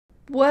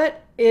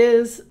What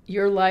is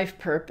your life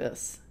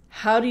purpose?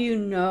 How do you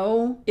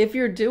know if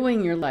you're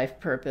doing your life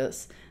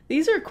purpose?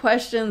 These are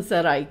questions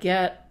that I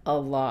get a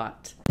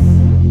lot.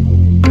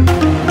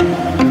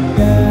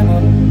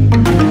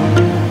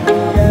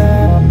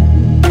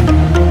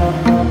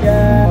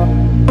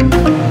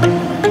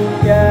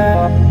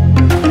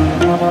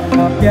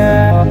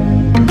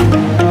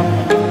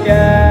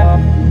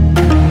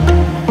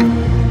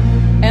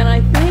 And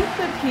I think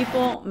that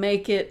people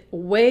make it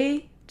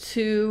way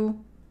too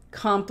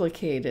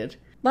complicated.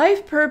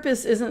 Life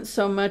purpose isn't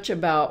so much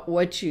about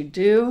what you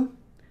do,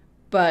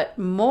 but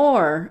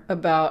more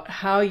about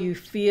how you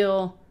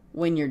feel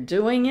when you're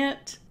doing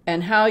it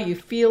and how you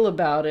feel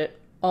about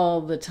it all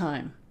the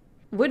time.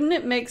 Wouldn't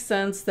it make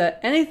sense that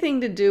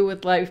anything to do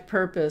with life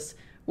purpose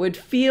would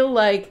feel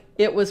like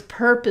it was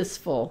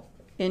purposeful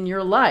in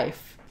your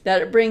life,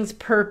 that it brings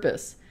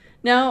purpose?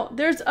 Now,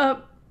 there's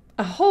a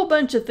whole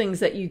bunch of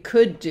things that you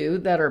could do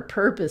that are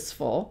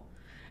purposeful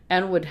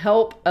and would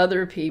help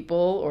other people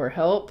or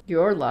help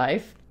your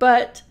life,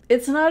 but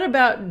it's not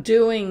about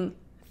doing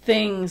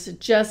things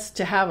just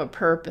to have a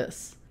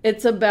purpose.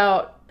 It's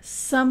about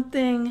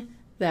something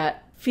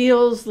that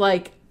feels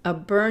like a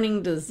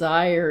burning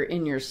desire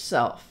in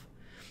yourself.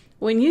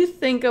 When you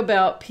think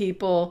about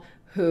people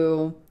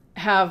who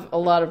have a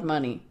lot of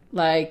money,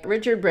 like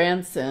Richard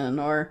Branson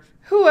or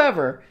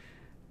whoever,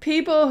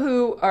 people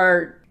who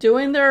are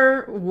doing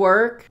their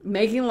work,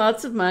 making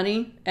lots of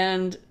money,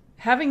 and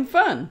having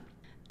fun,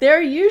 they're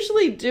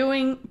usually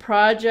doing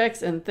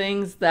projects and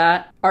things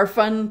that are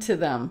fun to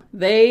them.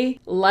 They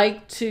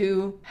like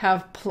to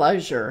have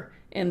pleasure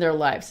in their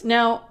lives.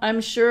 Now,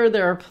 I'm sure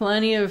there are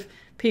plenty of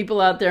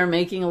people out there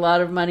making a lot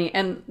of money,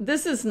 and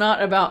this is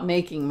not about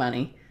making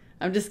money.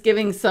 I'm just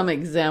giving some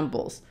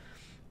examples.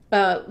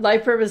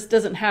 Life purpose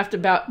doesn't have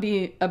to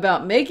be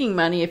about making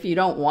money if you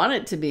don't want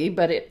it to be,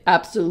 but it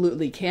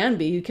absolutely can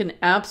be. You can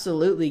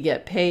absolutely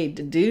get paid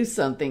to do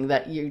something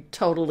that you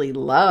totally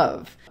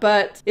love.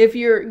 But if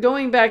you're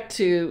going back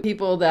to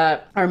people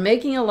that are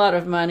making a lot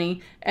of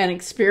money and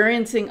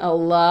experiencing a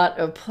lot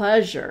of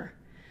pleasure,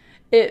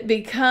 it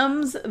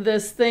becomes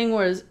this thing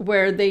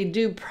where they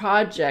do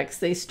projects,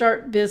 they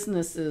start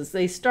businesses,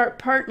 they start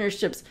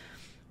partnerships,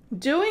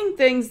 doing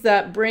things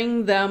that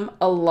bring them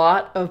a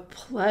lot of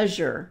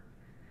pleasure.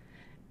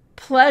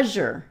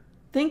 Pleasure.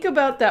 Think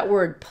about that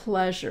word,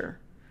 pleasure.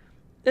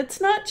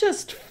 It's not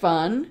just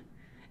fun.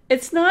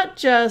 It's not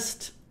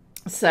just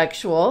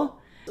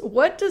sexual.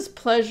 What does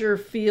pleasure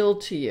feel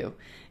to you?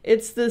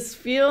 It's this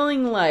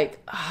feeling like,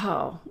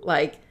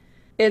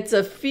 it's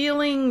a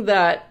feeling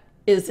that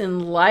is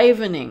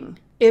enlivening.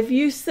 If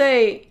you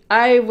say,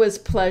 I was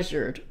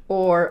pleasured,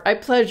 or I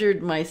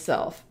pleasured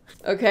myself,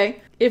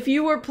 okay? If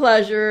you were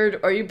pleasured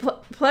or you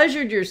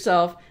pleasured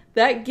yourself,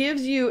 that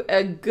gives you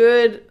a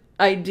good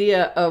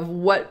idea of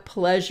what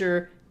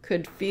pleasure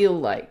could feel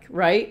like,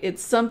 right?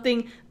 It's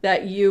something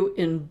that you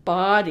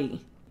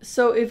embody.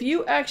 So if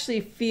you actually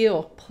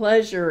feel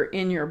pleasure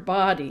in your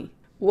body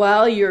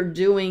while you're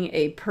doing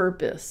a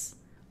purpose,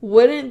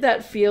 wouldn't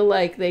that feel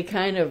like they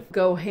kind of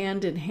go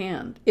hand in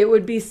hand? It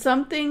would be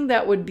something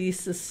that would be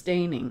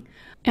sustaining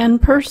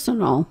and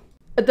personal.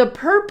 The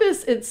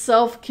purpose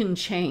itself can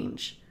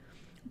change,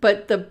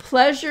 but the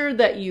pleasure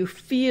that you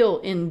feel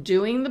in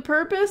doing the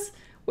purpose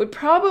would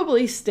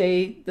probably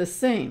stay the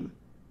same.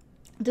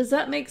 Does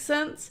that make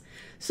sense?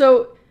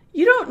 So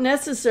you don't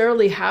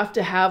necessarily have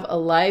to have a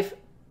life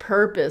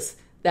purpose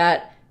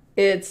that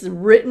it's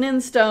written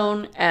in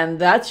stone and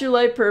that's your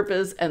life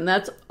purpose and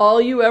that's all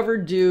you ever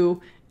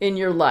do in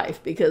your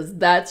life because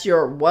that's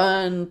your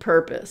one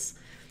purpose.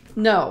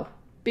 No,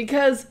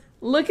 because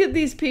look at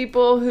these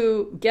people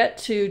who get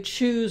to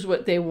choose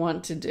what they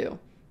want to do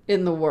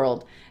in the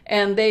world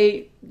and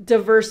they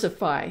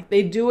diversify.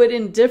 They do it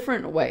in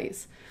different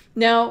ways.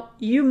 Now,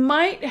 you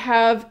might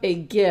have a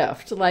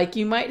gift, like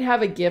you might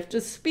have a gift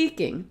of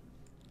speaking,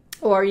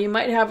 or you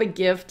might have a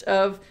gift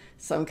of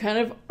some kind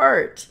of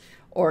art,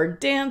 or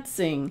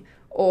dancing,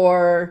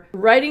 or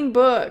writing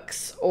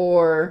books,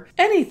 or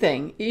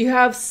anything. You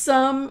have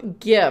some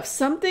gift,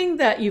 something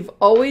that you've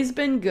always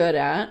been good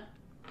at,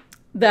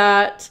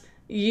 that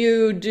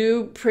you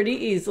do pretty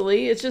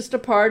easily. It's just a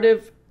part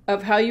of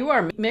how you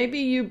are. Maybe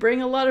you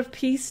bring a lot of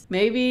peace.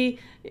 Maybe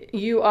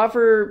you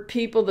offer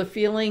people the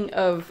feeling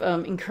of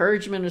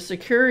encouragement or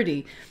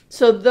security.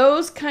 So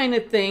those kind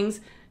of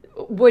things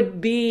would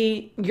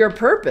be your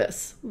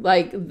purpose.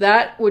 Like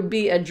that would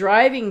be a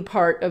driving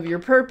part of your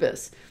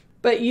purpose.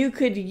 But you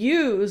could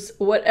use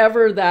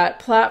whatever that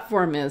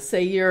platform is,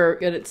 say you're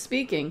good at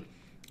speaking,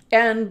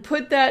 and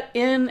put that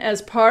in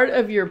as part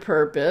of your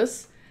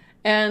purpose.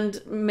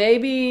 And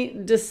maybe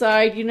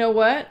decide, you know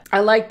what,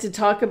 I like to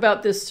talk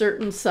about this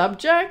certain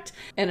subject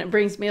and it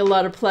brings me a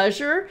lot of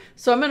pleasure.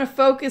 So I'm going to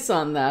focus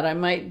on that. I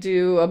might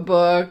do a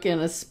book and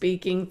a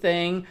speaking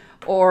thing,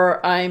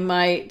 or I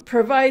might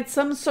provide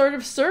some sort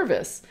of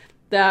service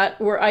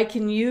where I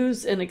can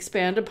use and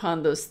expand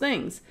upon those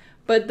things.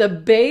 But the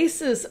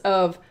basis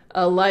of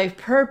a life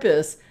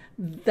purpose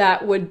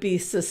that would be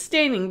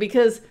sustaining,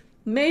 because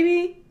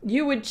maybe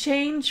you would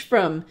change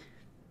from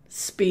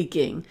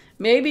speaking.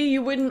 Maybe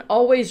you wouldn't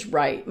always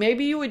write.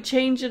 Maybe you would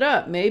change it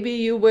up. Maybe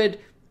you would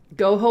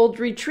go hold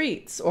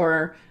retreats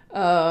or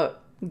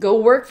go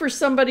work for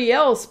somebody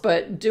else,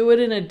 but do it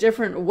in a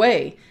different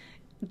way.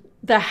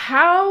 The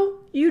how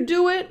you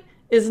do it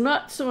is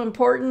not so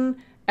important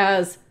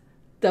as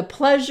the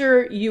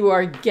pleasure you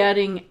are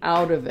getting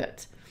out of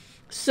it.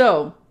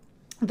 So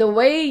the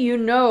way you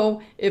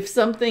know if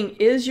something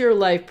is your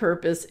life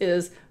purpose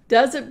is,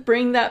 does it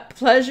bring that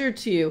pleasure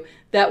to you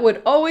that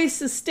would always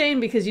sustain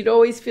because you'd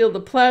always feel the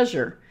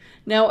pleasure?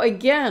 Now,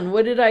 again,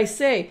 what did I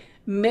say?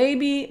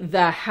 Maybe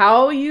the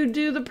how you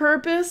do the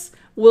purpose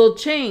will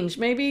change.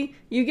 Maybe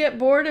you get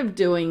bored of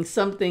doing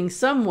something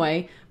some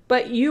way,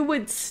 but you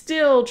would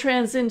still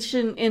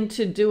transition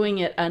into doing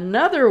it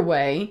another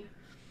way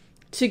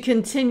to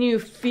continue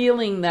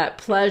feeling that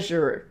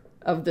pleasure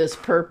of this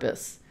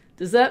purpose.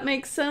 Does that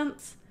make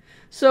sense?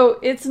 So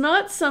it's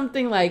not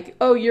something like,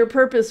 oh, your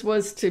purpose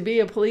was to be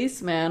a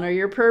policeman or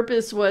your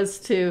purpose was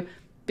to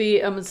be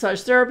a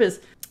massage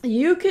therapist.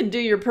 You could do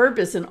your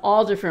purpose in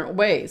all different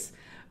ways,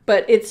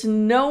 but it's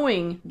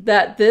knowing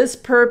that this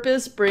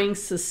purpose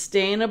brings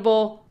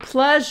sustainable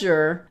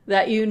pleasure,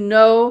 that you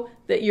know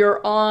that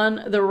you're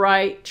on the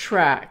right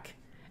track.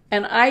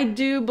 And I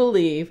do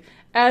believe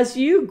as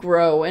you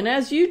grow and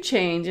as you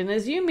change and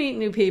as you meet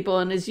new people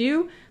and as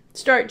you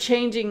start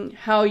changing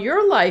how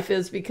your life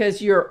is because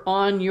you're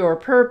on your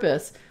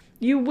purpose,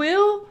 you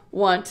will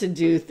want to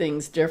do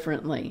things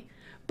differently,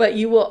 but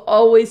you will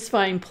always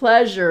find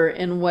pleasure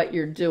in what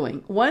you're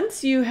doing.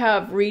 Once you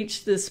have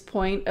reached this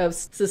point of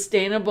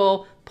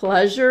sustainable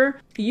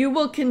pleasure, you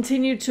will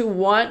continue to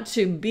want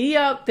to be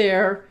out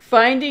there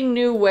finding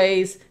new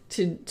ways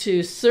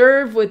to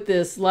serve with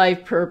this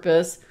life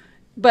purpose,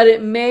 but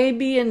it may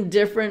be in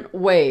different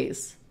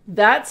ways.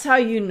 That's how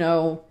you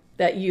know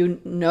that you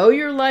know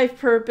your life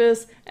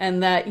purpose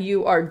and that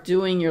you are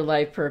doing your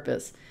life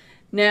purpose.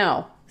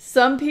 Now,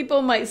 some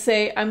people might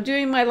say, I'm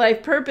doing my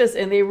life purpose,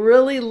 and they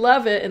really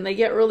love it and they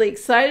get really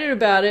excited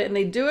about it and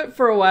they do it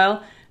for a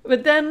while,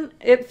 but then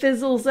it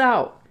fizzles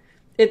out.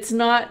 It's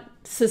not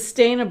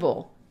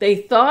sustainable. They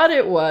thought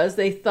it was.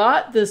 They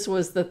thought this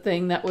was the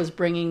thing that was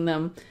bringing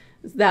them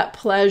that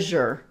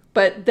pleasure,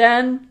 but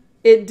then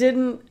it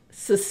didn't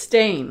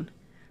sustain.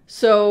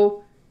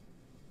 So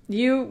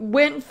you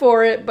went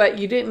for it, but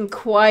you didn't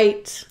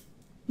quite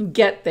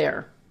get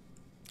there.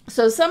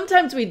 So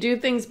sometimes we do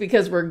things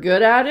because we're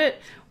good at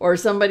it, or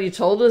somebody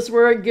told us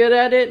we're good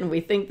at it and we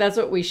think that's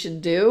what we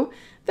should do.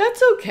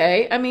 That's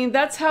okay. I mean,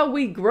 that's how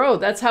we grow.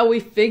 That's how we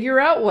figure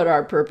out what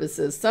our purpose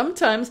is.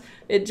 Sometimes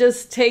it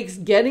just takes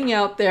getting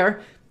out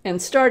there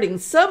and starting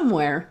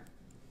somewhere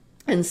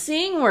and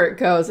seeing where it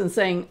goes and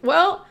saying,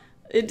 well,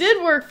 it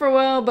did work for a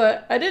while,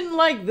 but I didn't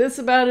like this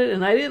about it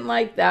and I didn't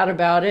like that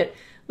about it.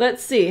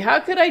 Let's see, how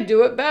could I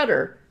do it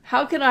better?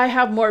 How could I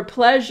have more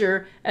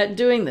pleasure at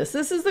doing this?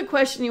 This is the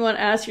question you want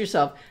to ask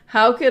yourself.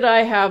 How could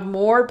I have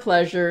more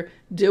pleasure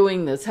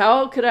doing this?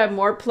 How could I have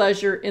more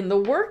pleasure in the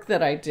work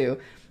that I do?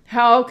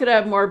 How could I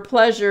have more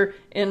pleasure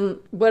in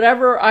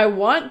whatever I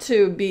want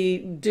to be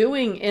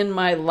doing in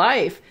my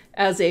life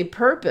as a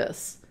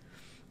purpose?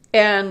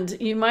 And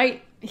you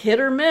might hit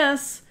or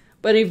miss,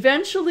 but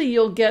eventually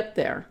you'll get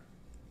there.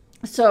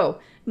 So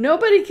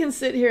nobody can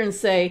sit here and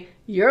say,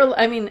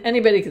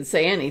 anybody can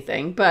say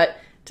anything, but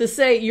to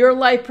say your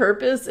life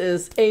purpose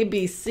is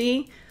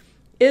ABC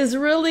is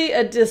really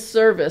a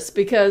disservice,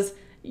 because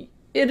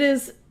it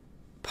is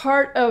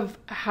part of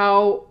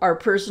how our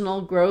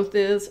personal growth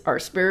is, our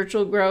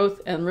spiritual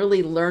growth, and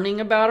really learning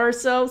about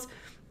ourselves,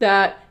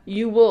 that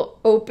you will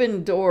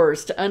open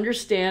doors to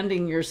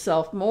understanding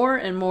yourself more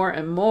and more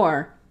and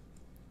more,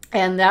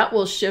 and that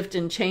will shift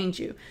and change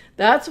you.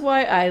 That's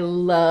why I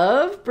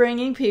love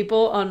bringing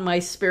people on my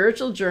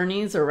spiritual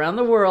journeys around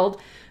the world,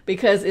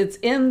 because it's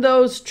in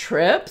those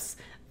trips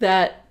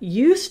that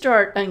you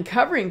start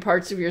uncovering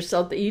parts of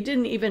yourself that you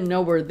didn't even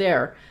know were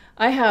there.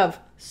 I have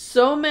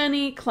so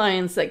many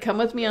clients that come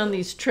with me on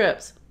these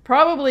trips,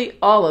 probably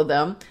all of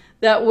them,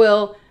 that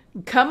will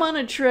come on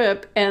a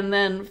trip and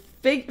then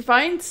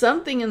find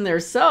something in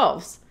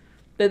themselves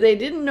that they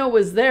didn't know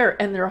was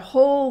there, and their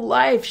whole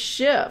life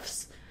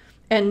shifts.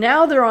 And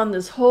now they're on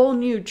this whole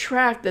new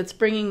track that's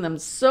bringing them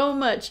so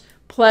much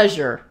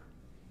pleasure,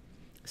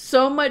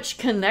 so much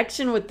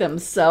connection with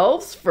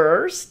themselves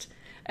first,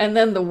 and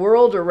then the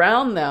world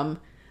around them,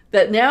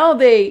 that now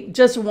they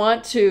just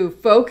want to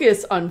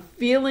focus on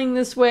feeling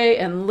this way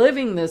and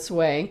living this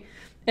way.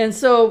 And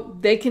so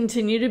they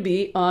continue to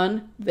be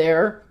on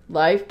their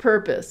life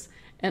purpose.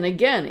 And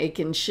again, it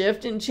can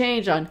shift and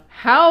change on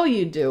how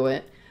you do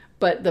it,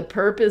 but the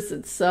purpose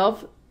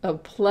itself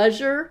of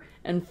pleasure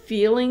and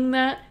feeling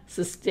that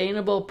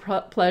sustainable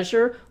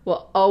pleasure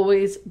will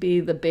always be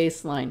the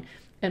baseline.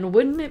 And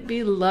wouldn't it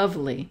be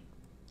lovely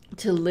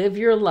to live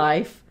your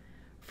life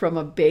from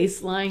a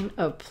baseline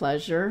of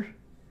pleasure?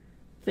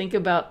 Think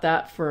about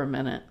that for a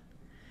minute.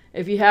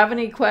 If you have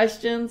any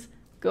questions,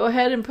 go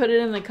ahead and put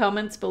it in the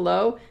comments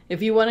below.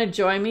 If you want to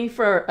join me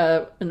for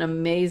an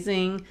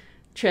amazing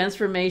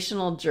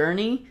transformational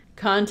journey,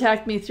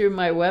 contact me through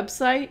my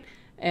website,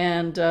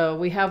 And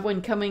we have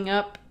one coming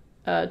up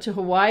to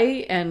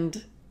Hawaii.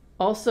 And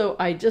also,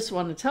 I just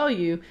want to tell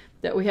you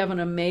that we have an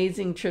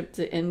amazing trip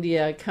to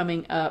India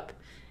coming up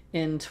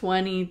in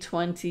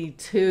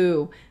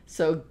 2022.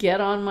 So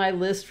get on my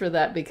list for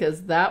that,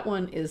 because that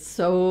one is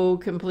so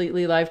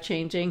completely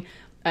life-changing.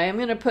 I am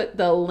going to put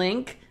the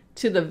link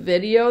to the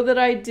video that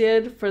I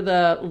did for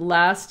the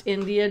last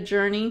India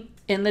journey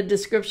in the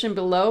description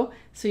below,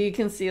 so you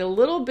can see a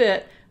little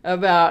bit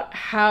about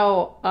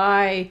how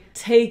I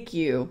take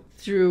you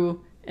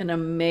through an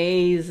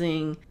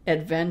amazing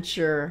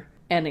adventure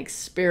and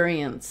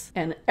experience.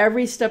 And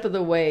every step of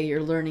the way,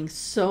 you're learning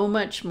so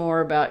much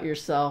more about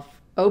yourself,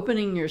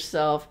 opening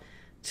yourself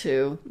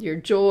to your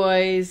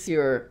joys,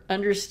 your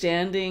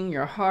understanding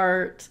your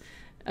heart,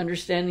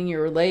 understanding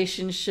your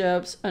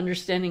relationships,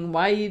 understanding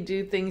why you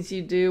do things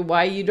you do,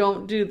 why you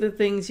don't do the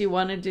things you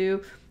want to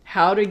do,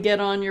 how to get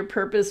on your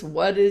purpose,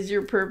 what is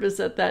your purpose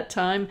at that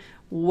time,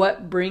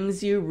 what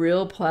brings you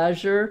real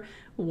pleasure.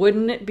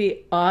 Wouldn't it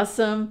be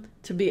awesome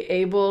to be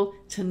able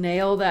to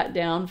nail that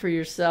down for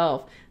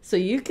yourself so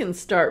you can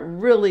start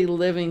really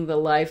living the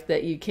life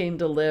that you came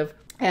to live?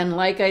 And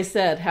like I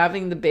said,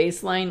 having the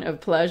baseline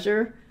of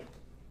pleasure,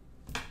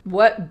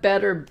 what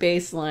better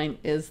baseline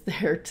is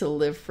there to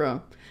live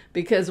from?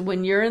 Because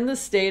when you're in the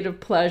state of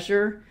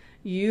pleasure,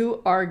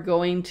 you are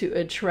going to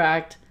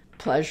attract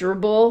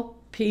pleasurable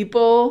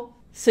people,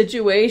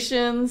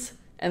 situations,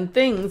 and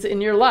things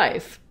in your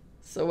life.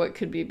 So what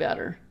could be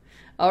better?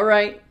 All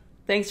right.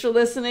 Thanks for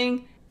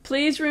listening.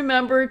 Please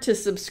remember to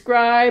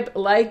subscribe,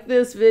 like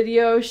this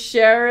video,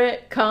 share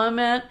it,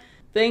 comment.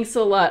 Thanks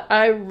a lot.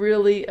 I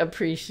really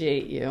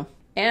appreciate you.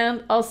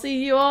 And I'll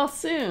see you all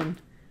soon.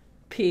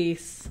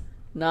 Peace,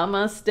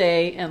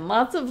 namaste, and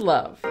lots of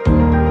love.